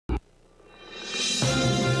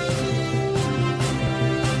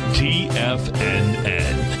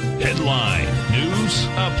TFNN. Headline News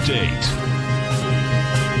Update.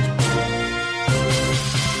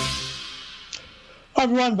 Hi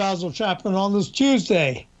everyone, Basil Chapman on this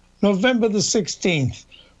Tuesday, November the 16th.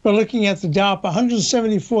 We're looking at the Dow up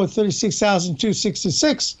 174,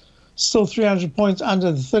 36,266, still 300 points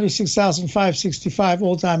under the 36,565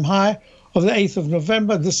 all-time high of the 8th of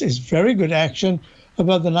November. This is very good action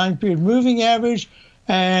above the 9-period moving average.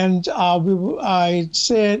 And I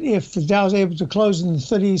said if the Dow is able to close in the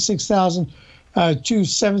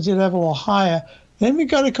 36,270 level or higher, then we've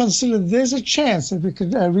got to consider there's a chance that we could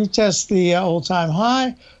retest the all-time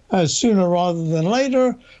high sooner rather than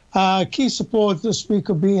later. Key support this week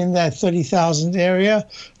will be in that 30,000 area.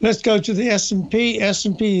 Let's go to the S&P.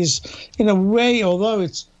 S&P is, in a way, although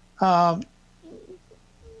it's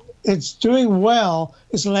doing well,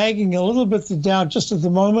 it's lagging a little bit the Dow just at the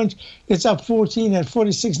moment. It's up 14 at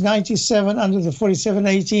 46.97 under the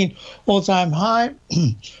 47.18 all-time high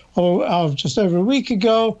of just over a week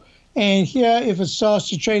ago. And here, if it starts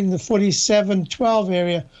to trade in the 47.12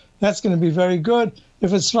 area, that's going to be very good.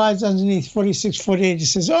 If it slides underneath 46.48, it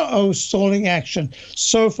says, uh-oh, stalling action.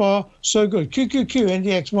 So far, so good. QQQ,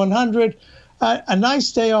 NDX 100. A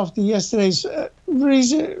nice day after yesterday's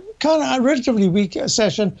kind of relatively weak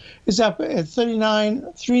session. It's up at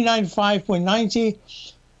 395.90.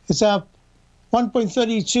 It's up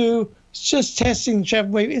 1.32. It's just testing the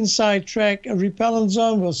Chapman wave inside track, a repellent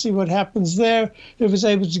zone. We'll see what happens there. If it's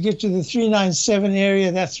able to get to the 397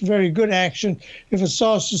 area, that's very good action. If it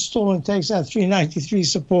starts to stall and takes out 393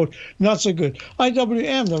 support, not so good.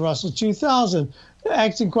 IWM, the Russell 2000,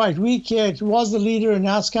 acting quite weak here. It was the leader, and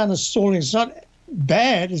now it's kind of stalling. It's not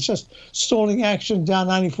bad. It's just stalling action, down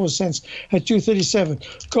 94 cents at 237.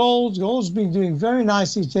 Gold's been doing very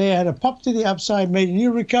nicely today. Had a pop to the upside, made a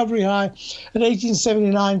new recovery high at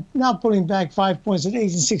 1879, now pulling back 5 points at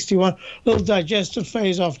 1861. Little digestive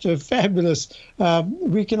phase after a fabulous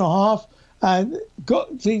week and a half.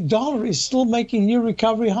 The dollar is still making new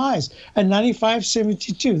recovery highs at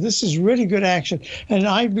 95.72. This is really good action. And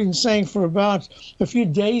I've been saying for about a few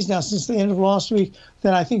days now, since the end of last week,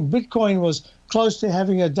 that I think Bitcoin was close to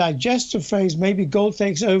having a digestive phase. Maybe gold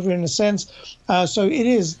takes over in a sense. So it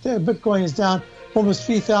is. Bitcoin is down almost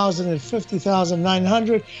 3,000 at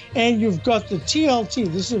 50,900. And you've got the TLT.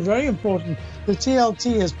 This is very important. The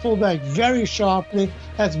TLT has pulled back very sharply.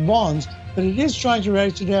 That's bonds. But it is trying to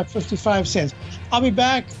rally today at 55 cents. I'll be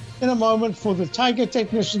back in a moment for the Tiger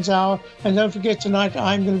Technicians Hour. And don't forget, tonight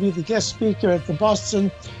I'm going to be the guest speaker at the Boston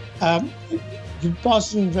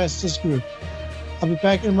Investors Group. I'll be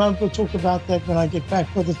back in a moment. We'll talk about that when I get back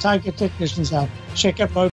for the Tiger Technicians Hour. Check out my